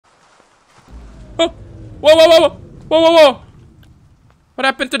Whoa, whoa, whoa, whoa, whoa, whoa! What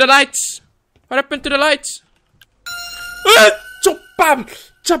happened to the lights? What happened to the lights?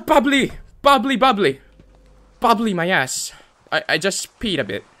 Bubbly, bubbly, bubbly, bubbly my ass. I just peed a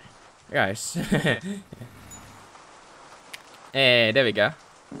bit, guys. Hey, there we go.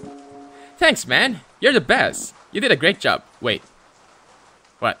 Thanks, man. You're the best. You did a great job. Wait.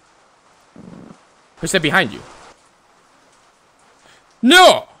 What? Who's that behind you?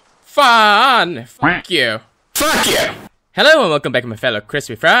 No! Fun! Fuck you. Fuck you! Hello and welcome back my fellow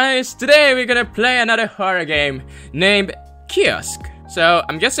crispy fries. Today we're gonna play another horror game named Kiosk. So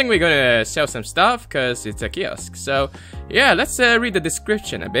I'm guessing we're gonna sell some stuff because it's a kiosk. So yeah, let's read the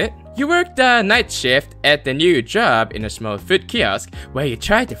description a bit. You work the night shift at the new job in a small food kiosk where you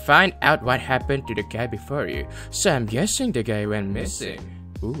try to find out what happened to the guy before you. So I'm guessing the guy went missing.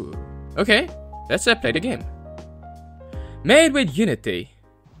 Ooh. Okay, let's play the game. Made with Unity.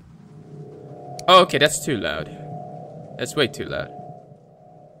 Oh, okay, that's too loud. That's way too loud.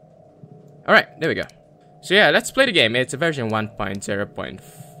 Alright, there we go. So yeah, let's play the game. It's a version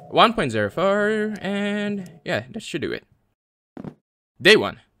 1.04 and yeah, that should do it. Day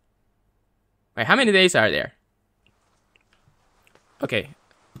 1. Wait, how many days are there? Okay.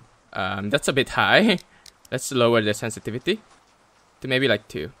 That's a bit high. Let's lower the sensitivity to maybe like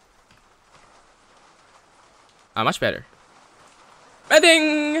 2. Much better.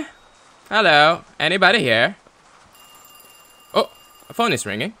 Wedding! Hello, anybody here? Oh, a phone is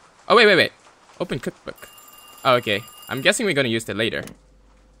ringing. Oh, wait. Open cookbook. Oh, okay. I'm guessing we're gonna use that later.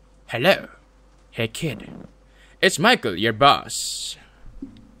 Hello. Hey, kid. It's Michael, your boss.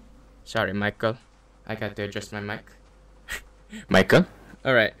 Sorry, Michael. I got to adjust my mic. Michael?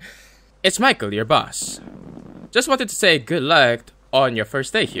 Alright. It's Michael, your boss. Just wanted to say good luck on your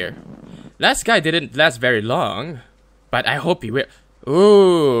first day here. Last guy didn't last very long, but I hope he will.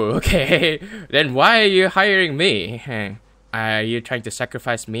 Ooh, okay. Then why are you hiring me? Are you trying to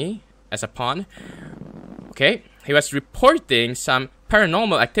sacrifice me as a pawn? Okay. He was reporting some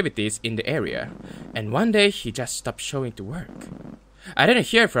paranormal activities in the area, and one day he just stopped showing to work. I didn't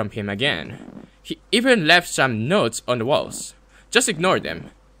hear from him again. He even left some notes on the walls. Just ignore them.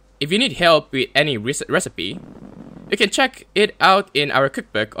 If you need help with any recipe, you can check it out in our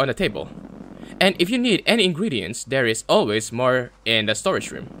cookbook on the table. And if you need any ingredients, there is always more in the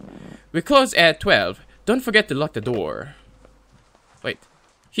storage room. We close at 12. Don't forget to lock the door. Wait.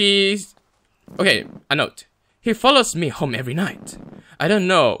 Okay, a note. He follows me home every night. I don't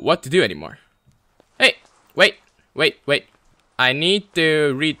know what to do anymore. Hey, wait. I need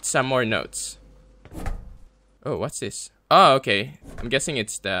to read some more notes. Oh, what's this? Oh, okay. I'm guessing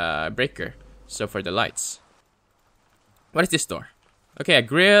it's the breaker. So for the lights. What is this door? Okay, a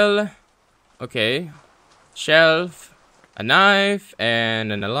grill. Okay. Shelf. A knife.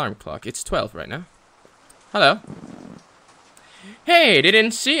 And an alarm clock. It's 12 right now. Hello. Hey,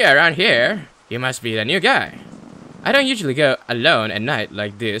 didn't see you around here. You must be the new guy. I don't usually go alone at night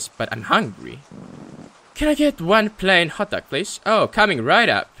like this, but I'm hungry. Can I get one plain hot dog, please? Oh, coming right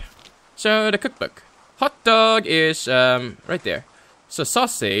up. So, the cookbook. Hot dog is, right there. So,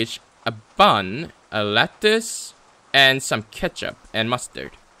 sausage, a bun, a lettuce, and some ketchup and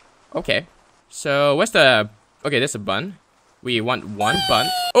mustard. Okay. So, where's the... Okay, there's a bun. We want one bun.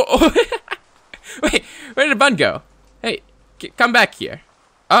 Oh! Wait, where did the bun go? Hey, come back here.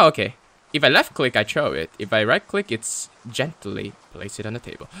 Oh, okay. If I left click, I throw it. If I right click, it's gently place it on the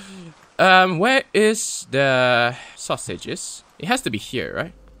table. Where is the sausages? It has to be here,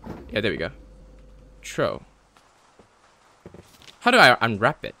 right? Yeah, there we go. Throw. How do I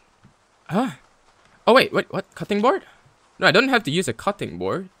unwrap it? Huh? Oh wait, what? Cutting board? No, I don't have to use a cutting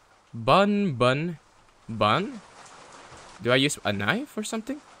board. Bun. Do I use a knife or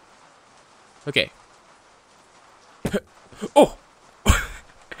something? Okay. Oh!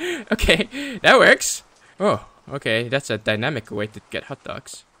 Okay, that works. Oh, okay, that's a dynamic way to get hot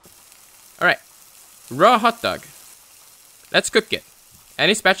dogs. Alright, raw hot dog. Let's cook it.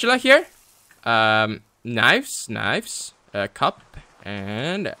 Any spatula here? Knives, a cup,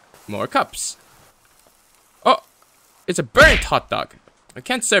 and more cups. Oh, it's a burnt hot dog. I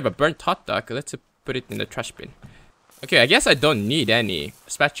can't serve a burnt hot dog. Let's put it in the trash bin. Okay, I guess I don't need any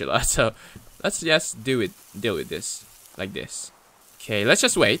spatula, so let's just deal with this like this. Okay, let's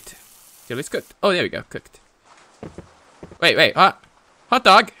just wait till it's cooked. Oh, there we go, cooked. Wait, hot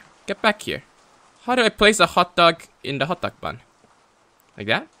dog, get back here. How do I place a hot dog in the hot dog bun? Like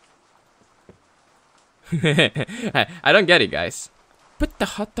that? I don't get it, guys. Put the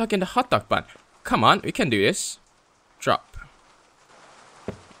hot dog in the hot dog bun. Come on, we can do this. Drop.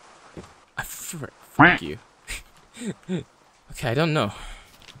 Fuck you. Okay, I don't know.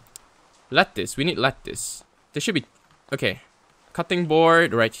 Lettuce. We need lettuce. There should be... Okay. Cutting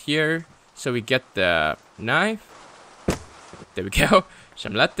board right here. So we get the knife. There we go.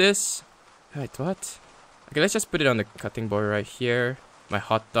 Some lettuce. Wait, what? Okay, let's just put it on the cutting board right here. My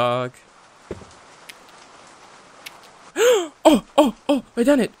hot dog. Oh! I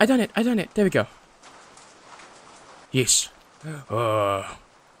done it. There we go. Yes.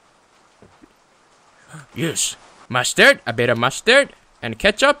 Yes. Mustard. A bit of mustard. And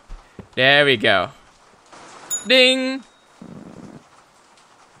ketchup. There we go. Ding.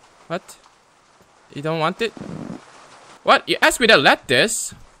 What? You don't want it? What? You asked without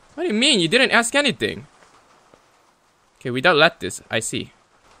lettuce? What do you mean? You didn't ask anything. Okay, without lettuce. I see.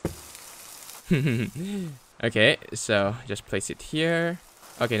 Okay, so just place it here.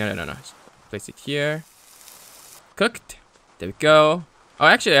 Okay, no. Place it here. Cooked. There we go. Oh,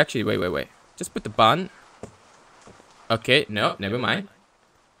 actually, wait. Just put the bun. Okay, no, never mind.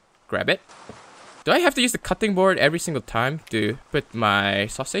 Grab it. Do I have to use the cutting board every single time to put my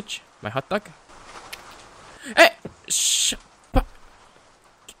sausage? My hot dog? Hey!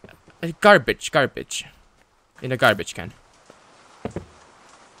 Garbage. In the garbage can.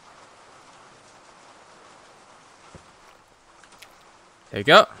 There we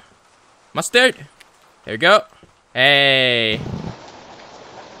go. Mustard. There we go. Hey.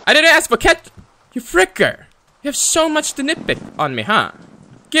 I didn't ask for ketchup. You fricker. You have so much to nitpick on me, huh?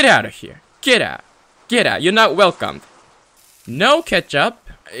 Get out of here. Get out. You're not welcomed. No ketchup.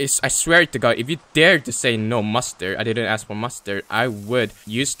 I swear to God, if you dare to say no mustard, I didn't ask for mustard, I would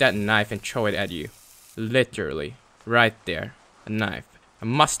use that knife and throw it at you. Literally. Right there. A knife. A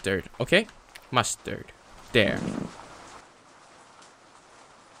mustard. Okay? Mustard. There.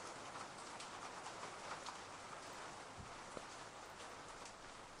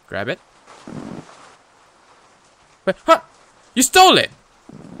 Grab it. But, huh? You stole it!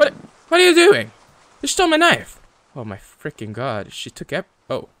 What are you doing? You stole my knife! Oh my freaking God. She took it.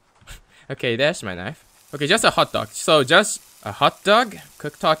 Oh. Okay, there's my knife. Okay, just a hot dog. So, just a hot dog,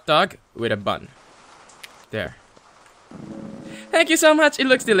 cooked hot dog with a bun. There. Thank you so much. It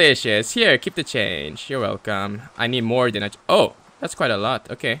looks delicious. Here, keep the change. You're welcome. I need more than a... Oh, that's quite a lot.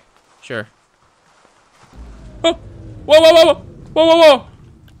 Okay, sure. Oh! Whoa!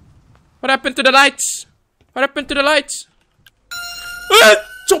 What happened to the lights?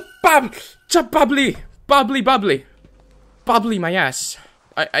 Bubbly my ass.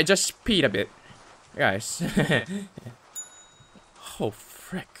 I just peed a bit. Guys. Oh,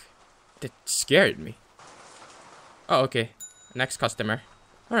 frick. That scared me. Oh, okay. Next customer.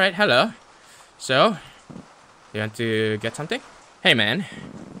 Alright, hello. So, you want to get something? Hey, man.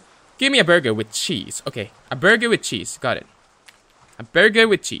 Give me a burger with cheese. Okay, a burger with cheese. Got it. A burger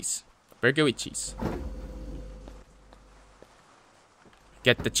with cheese.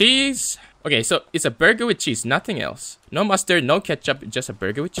 Get the cheese. Okay, so it's a burger with cheese, nothing else. No mustard, no ketchup, just a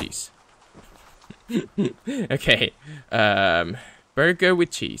burger with cheese. Okay. Burger with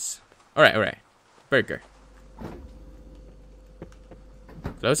cheese. Alright. Burger.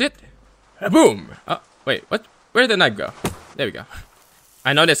 Close it. Boom! Oh, wait, what? Where did the knife go? There we go.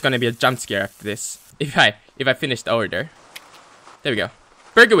 I know there's gonna be a jump scare after this. If I finish the order. There we go.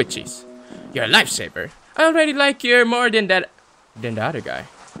 Burger with cheese. You're a lifesaver. I already like you more than the other guy.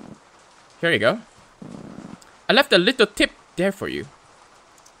 Here you go. I left a little tip there for you.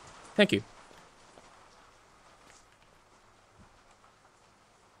 Thank you.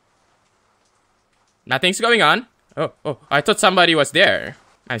 Nothing's going on. Oh, I thought somebody was there.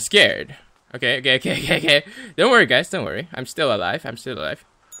 I'm scared. Okay. Don't worry, guys, don't worry. I'm still alive.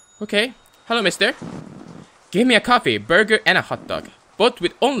 Okay. Hello, mister. Give me a coffee, burger, and a hot dog. Both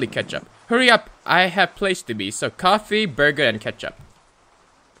with only ketchup. Hurry up, I have place to be. So coffee, burger, and ketchup.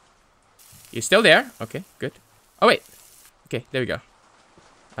 You still there? Okay, good. Oh, wait. Okay, there we go.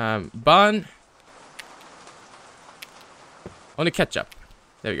 Bun. Only ketchup.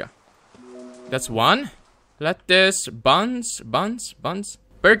 There we go. That's one. Lettuce, buns.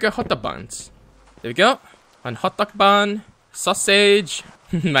 Burger, hot dog buns. There we go. One hot dog bun. Sausage.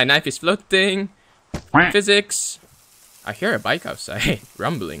 My knife is floating. Physics. I hear a bike outside.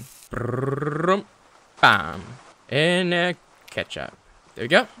 Rumbling. Bam. And a ketchup. There we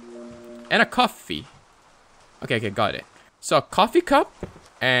go. And a coffee. Okay, got it. So a coffee cup.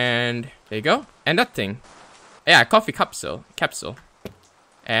 And there you go. And that thing. Yeah, a coffee capsule.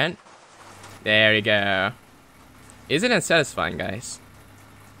 And there you go. Isn't it satisfying, guys?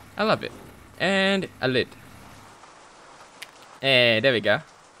 I love it. And a lid. Hey, there we go.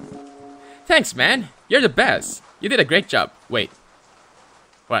 Thanks, man. You're the best. You did a great job. Wait.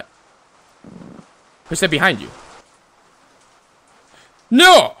 What? Who's that behind you?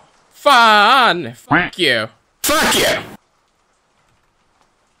 No! Fun! Fuck you. Fuck you!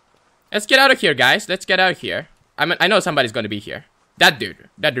 Let's get out of here, guys. Let's get out of here. I know somebody's gonna be here. That dude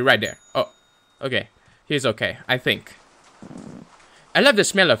right there. Oh, okay. He's okay, I think. I love the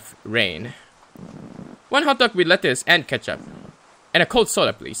smell of rain. One hot dog with lettuce and ketchup. And a cold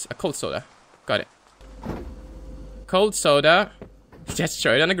soda, please. A cold soda. Got it. Cold soda. Just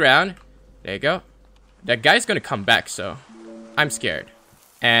throw it on the ground. There you go. That guy's gonna come back, so I'm scared.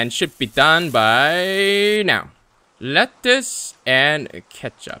 And should be done by now. Lettuce and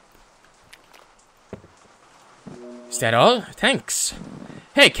ketchup. Is that all? Thanks.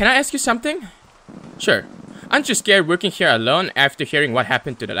 Hey, can I ask you something? Sure. Aren't you scared working here alone after hearing what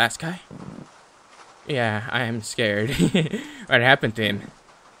happened to the last guy? Yeah, I am scared. What happened to him?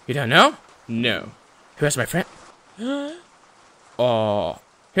 You don't know? No. Who was my friend? Oh,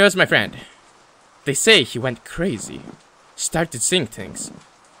 he was my friend. They say he went crazy. Started seeing things.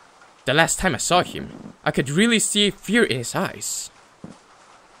 The last time I saw him, I could really see fear in his eyes. ...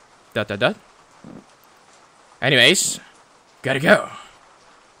 Anyways, gotta go.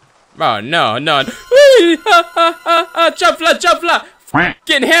 Oh no, no. Jump,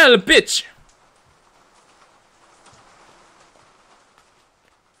 Fucking hell, bitch.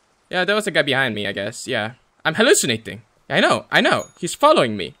 Yeah, there was a guy behind me, I guess. Yeah. I'm hallucinating. I know. He's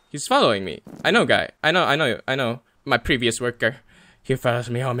following me. I know, guy. I know. My previous worker. He follows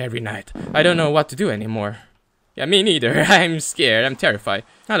me home every night. I don't know what to do anymore. Yeah, me neither. I'm scared. I'm terrified.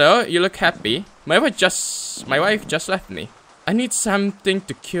 Hello, you look happy. My wife just left me. I need something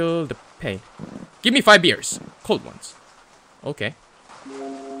to kill the pain. Give me 5 beers. Cold ones. Okay.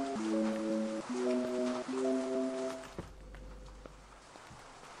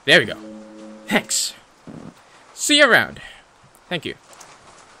 There we go. Thanks. See you around. Thank you.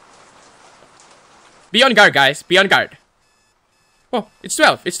 Be on guard, guys. Be on guard. Oh, it's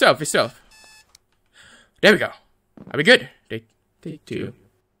 12. It's 12. There we go. Are we good? Take 2.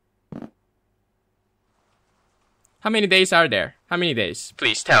 How many days are there? How many days?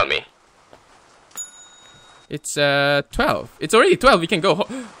 Please tell me. It's 12. It's already 12. We can go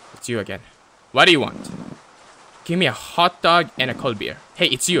home. It's you again. What do you want? Give me a hot dog and a cold beer. Hey,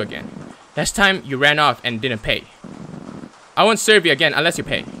 it's you again. Last time you ran off and didn't pay. I won't serve you again unless you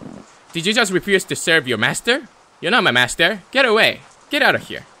pay. Did you just refuse to serve your master? You're not my master. Get away. Get out of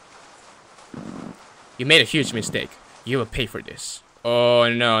here. You made a huge mistake. You will pay for this. Oh,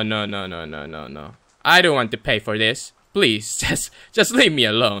 no. I don't want to pay for this. Please, just leave me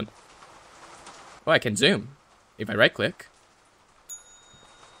alone. Oh, I can zoom. If I right click.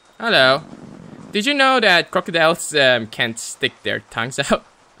 Hello. Did you know that crocodiles can't stick their tongues out?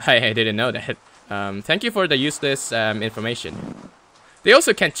 I didn't know that. Thank you for the useless information. They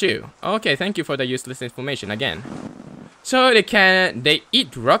also can't chew. Okay, thank you for the useless information again. So they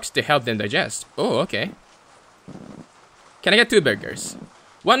eat rocks to help them digest. Oh, okay. Can I get 2 burgers?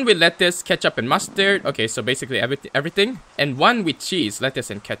 One with lettuce, ketchup, and mustard. Okay, so basically everything. And one with cheese, lettuce,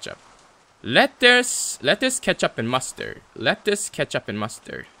 and ketchup. Lettuce, ketchup, and mustard. Lettuce, ketchup, and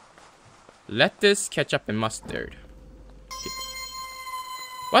mustard. Lettuce, ketchup, and mustard.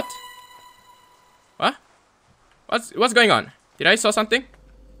 What? What? What's going on? Did I saw something?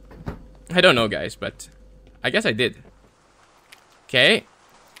 I don't know, guys, but I guess I did. Okay.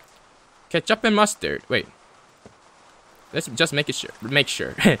 Ketchup and mustard. Wait. Let's just make sure.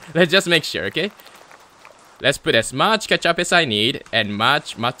 Let's just make sure, okay? Let's put as much ketchup as I need and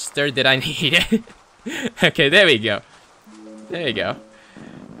much mustard that I need. Okay, there we go. There you go.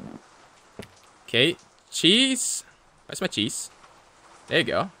 Okay, cheese. Where's my cheese? There you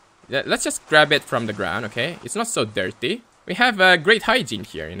go. Let's just grab it from the ground, okay? It's not so dirty. We have great hygiene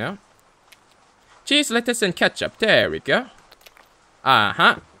here, you know? Cheese, lettuce, and ketchup. There we go.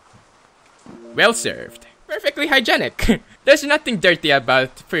 Uh-huh. Well served. Perfectly hygienic. There's nothing dirty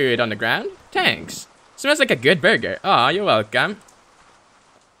about food on the ground. Thanks. Smells like a good burger. Aw, you're welcome.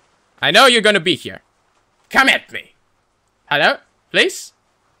 I know you're gonna be here. Come at me. Hello? Please?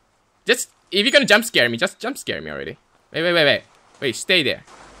 Just, if you're gonna jump scare me, just jump scare me already. Wait. Wait, stay there.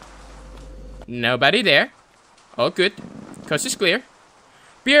 Nobody there. All good. Coast is clear.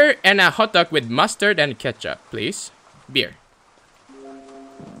 Beer and a hot dog with mustard and ketchup, please. Beer.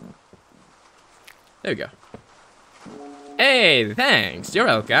 There we go. Hey, thanks. You're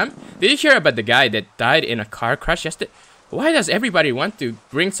welcome. Did you hear about the guy that died in a car crash yesterday? Why does everybody want to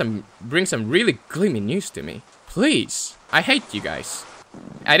bring some really gloomy news to me? Please. I hate you guys.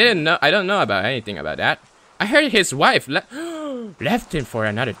 I don't know about anything about that. I heard his wife left him for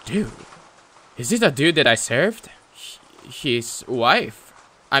another dude. Is it the dude that I served? His wife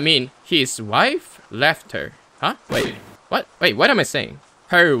left her. Huh? Wait. What? Wait, what am I saying?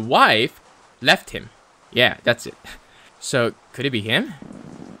 her wife left him. Yeah, that's it. So, could it be him?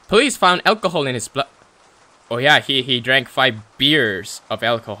 Police found alcohol in his blood. Oh yeah, he drank 5 beers of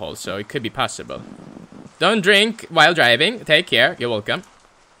alcohol, so it could be possible. Don't drink while driving. Take care. You're welcome.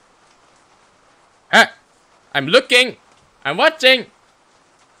 Ah! I'm looking! I'm watching!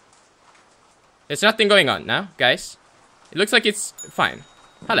 There's nothing going on now, guys. It looks like it's fine.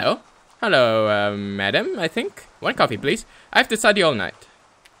 Hello. Hello, madam, I think. 1 coffee, please. I have to study all night.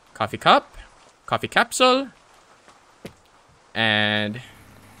 Coffee cup. Coffee capsule. And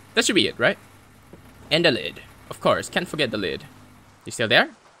that should be it, right? And the lid. Of course, can't forget the lid. You still there?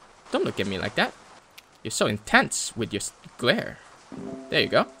 Don't look at me like that. You're so intense with your glare. There you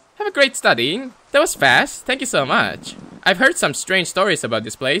go. Have a great studying. That was fast. Thank you so much. I've heard some strange stories about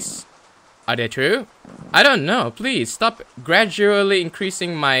this place. Are they true? I don't know. Please stop gradually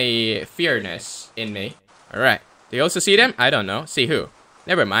increasing my fearness in me. Alright. Do you also see them? I don't know. See who?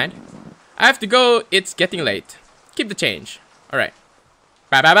 Never mind. I have to go. It's getting late. Keep the change. Alright.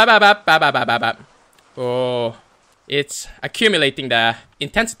 Oh, it's accumulating the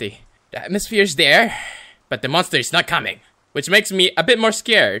intensity. The atmosphere is there, but the monster is not coming, which makes me a bit more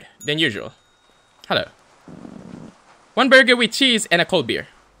scared than usual. Hello. 1 burger with cheese and a cold beer.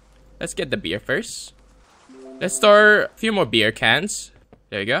 Let's get the beer first. Let's store a few more beer cans.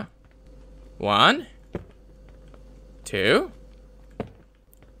 There you go. 1, 2,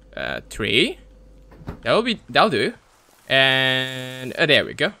 3. That'll do. And there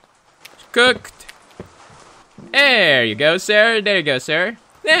we go. Cooked. There you go, sir. There you go, sir.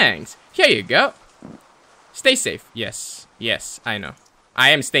 Thanks. Here you go. Stay safe. Yes. Yes, I know.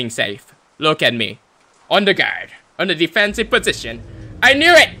 I am staying safe. Look at me. On the guard. On the defensive position. I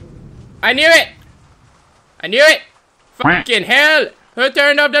knew it! I knew it! I knew it! Fucking hell! Who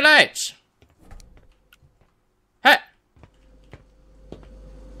turned off the lights? Huh?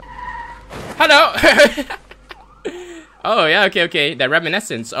 Hello! Oh, yeah, okay. The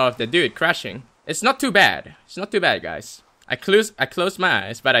reminiscence of the dude crashing. It's not too bad. It's not too bad, guys. I closed my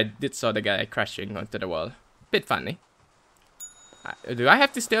eyes, but I did saw the guy crashing onto the wall. Bit funny. Do I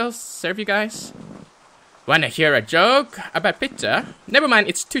have to still serve you guys? Wanna hear a joke about pizza? Never mind,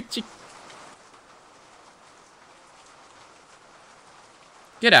 it's too cheap.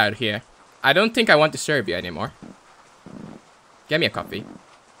 Get out of here. I don't think I want to serve you anymore. Get me a coffee.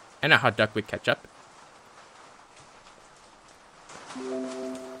 And a hot dog with ketchup.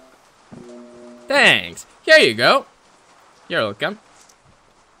 Thanks. Here you go. You're welcome.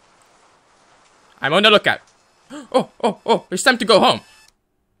 I'm on the lookout. Oh, it's time to go home.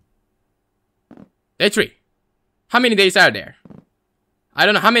 Day 3. How many days are there? I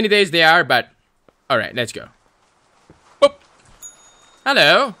don't know how many days there are, but... Alright, let's go. Boop.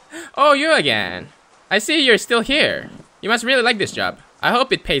 Hello. Oh, you again. I see you're still here. You must really like this job. I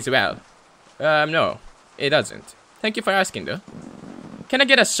hope it pays well. No. It doesn't. Thank you for asking, though. Can I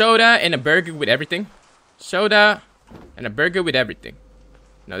get a soda and a burger with everything? Soda and a burger with everything.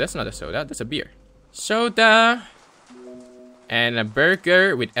 No, that's not a soda. That's a beer. Soda and a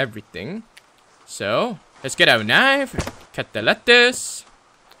burger with everything. So, let's get our knife. Cut the lettuce.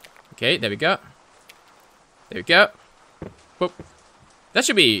 Okay, there we go. There we go. Boop. That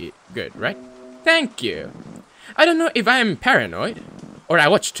should be good, right? Thank you. I don't know if I'm paranoid or I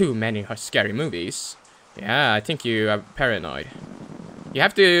watch too many scary movies. Yeah, I think you are paranoid. You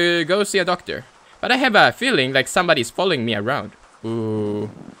have to go see a doctor. But I have a feeling like somebody's following me around. Ooh.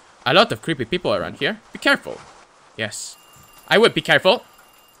 A lot of creepy people around here. Be careful. Yes. I would be careful.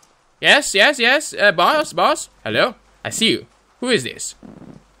 Yes. Boss. Hello? I see you. Who is this?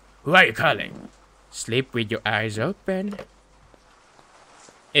 Who are you calling? Sleep with your eyes open.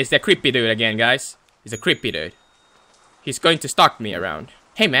 It's the creepy dude again, guys. It's a creepy dude. He's going to stalk me around.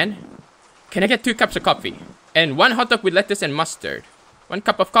 Hey, man. Can I get 2 cups of coffee? And 1 hot dog with lettuce and mustard. 1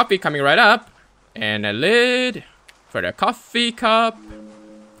 cup of coffee coming right up. And a lid for the coffee cup.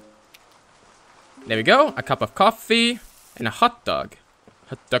 There we go. A cup of coffee and a hot dog.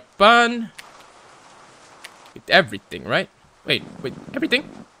 Hot dog bun. With everything, right? Wait, everything?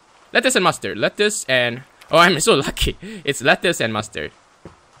 Lettuce and mustard. Lettuce and... Oh, I'm so lucky. It's lettuce and mustard.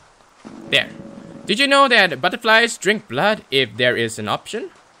 There. Did you know that butterflies drink blood if there is an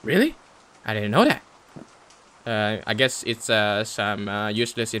option? Really? I didn't know that. I guess it's some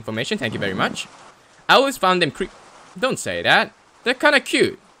useless information. Thank you very much. I always found them Don't say that. They're kind of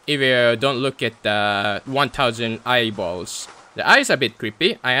cute. If you don't look at the 1000 eyeballs. The eye is a bit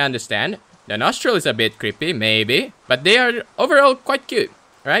creepy, I understand. The nostril is a bit creepy, maybe. But they are overall quite cute.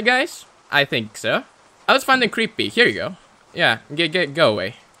 Right, guys? I think so. I always find them creepy. Here you go. Yeah, go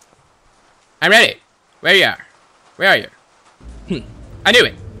away. I'm ready. Where you are? Where are you? I knew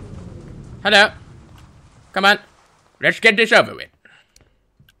it. Hello. Come on. Let's get this over with.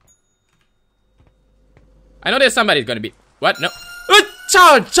 I know there's somebody's gonna be... What? No.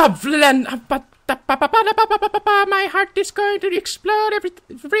 My heart is going to explode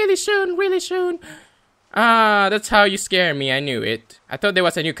really soon, really soon. That's how you scare me. I knew it. I thought there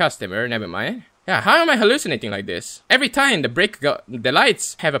was a new customer. Never mind. Yeah, how am I hallucinating like this? Every time the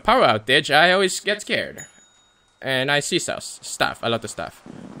lights have a power outage, I always get scared. And I see stuff, a lot of stuff.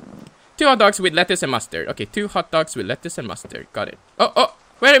 2 hot dogs with lettuce and mustard. Okay, 2 hot dogs with lettuce and mustard. Got it. Oh,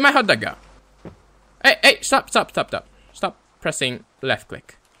 where did my hot dog go? Hey, stop. Stop pressing left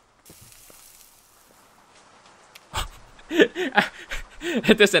click.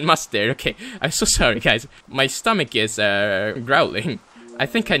 Lettuce and mustard. Okay, I'm so sorry, guys. My stomach is growling. I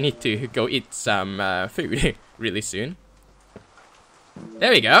think I need to go eat some food really soon.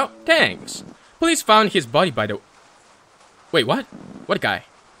 There we go. Thanks. Police found his body by the... Wait, what? What guy?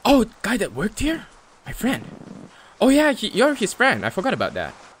 Oh, guy that worked here? My friend. Oh yeah, you're his friend. I forgot about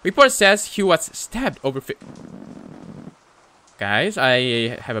that. Report says he was stabbed over... Guys,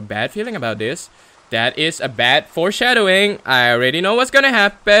 I have a bad feeling about this. That is a bad foreshadowing. I already know what's gonna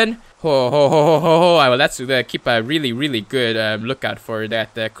happen. Well, let's keep a really good lookout for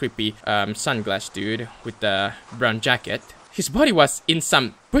that creepy sunglass dude with the brown jacket. His body was in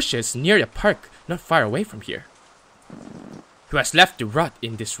some bushes near a park not far away from here. He was left to rot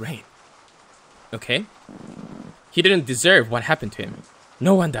in this rain. Okay. He didn't deserve what happened to him.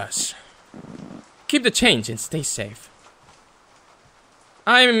 No one does. Keep the change and stay safe.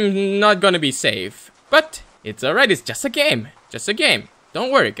 I'm not gonna be safe, but it's alright. It's just a game. Just a game.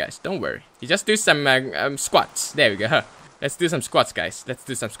 Don't worry, guys. Don't worry. You just do some squats. There we go. Let's do some squats, guys. Let's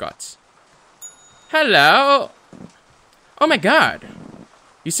do some squats. Hello. Oh my god.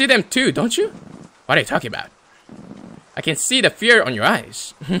 You see them too, don't you? What are you talking about? I can see the fear on your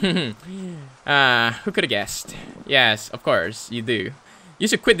eyes. Who could have guessed? Yes, of course, you do. You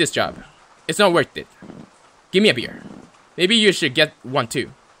should quit this job. It's not worth it. Give me a beer. Maybe you should get one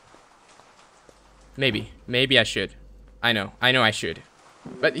too. Maybe I should. I know I should.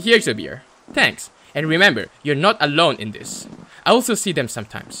 But here's a beer. Thanks. And remember, you're not alone in this. I also see them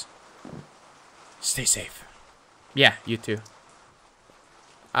sometimes. Stay safe. Yeah, you too.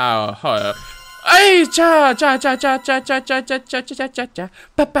 Oh, hold up. Hey, cha cha cha cha cha cha cha cha cha cha cha cha.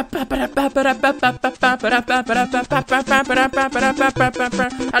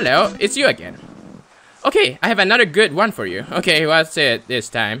 Hello, it's you again. Okay, I have another good one for you. Okay, what's it this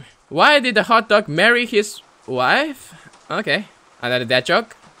time? Why did the hot dog marry his wife? Okay, another dad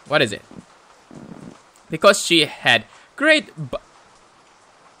joke. What is it? Because she had great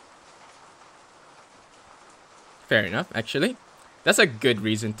Fair enough, actually. That's a good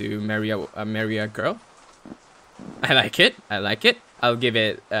reason to marry a girl. I like it. I'll give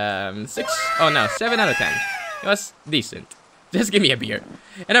it 6. Oh no, 7 out of 10. It was decent. Just give me a beer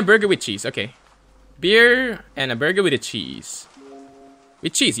and a burger with cheese. Okay, beer and a burger with a cheese.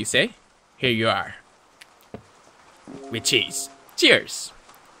 With cheese, you say? Here you are. With cheese. Cheers.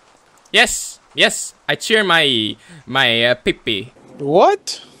 Yes. I cheer my pee-pee.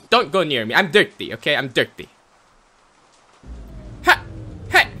 What? Don't go near me. I'm dirty. Okay, I'm dirty. Ha!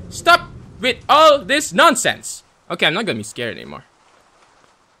 Hey! Stop with all this nonsense. Okay, I'm not gonna be scared anymore.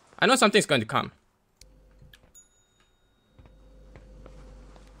 I know something's going to come.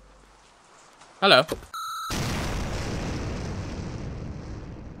 Hello.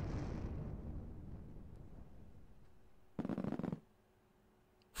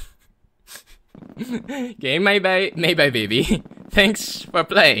 Game made by baby. Thanks for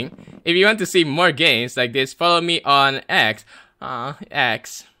playing. If you want to see more games like this, follow me on X,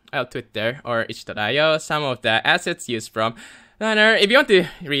 Twitter, or itch.io. Some of the assets used from Runner. If you want to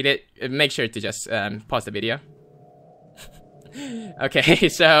read it, make sure to just pause the video. Okay,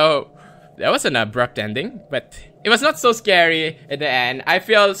 so that was an abrupt ending, but it was not so scary at the end. I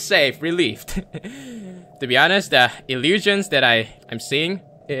feel safe, relieved. To be honest, the illusions that I'm seeing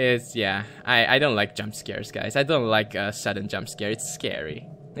is, yeah, I don't like jump scares, guys. I don't like a sudden jump scare. It's scary.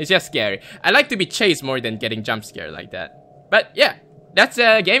 It's just scary. I like to be chased more than getting jump scared like that. But yeah, that's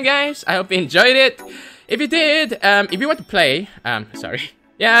a game, guys. I hope you enjoyed it. If you did, if you want to play, sorry.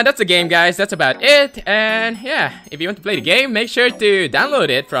 Yeah, that's the game, guys. That's about it. And yeah, if you want to play the game, make sure to download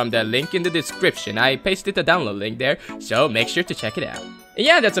it from the link in the description. I pasted the download link there, so make sure to check it out. And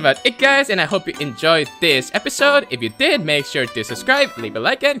yeah, that's about it, guys, and I hope you enjoyed this episode. If you did, make sure to subscribe, leave a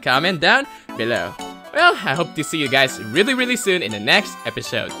like, and comment down below. Well, I hope to see you guys really soon in the next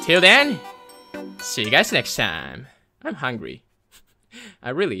episode. Till then, see you guys next time. I'm hungry. I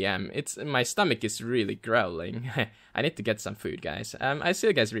really am. My stomach is really growling. I need to get some food, guys. I'll see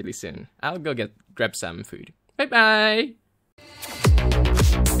you guys really soon. I'll go grab some food. Bye bye.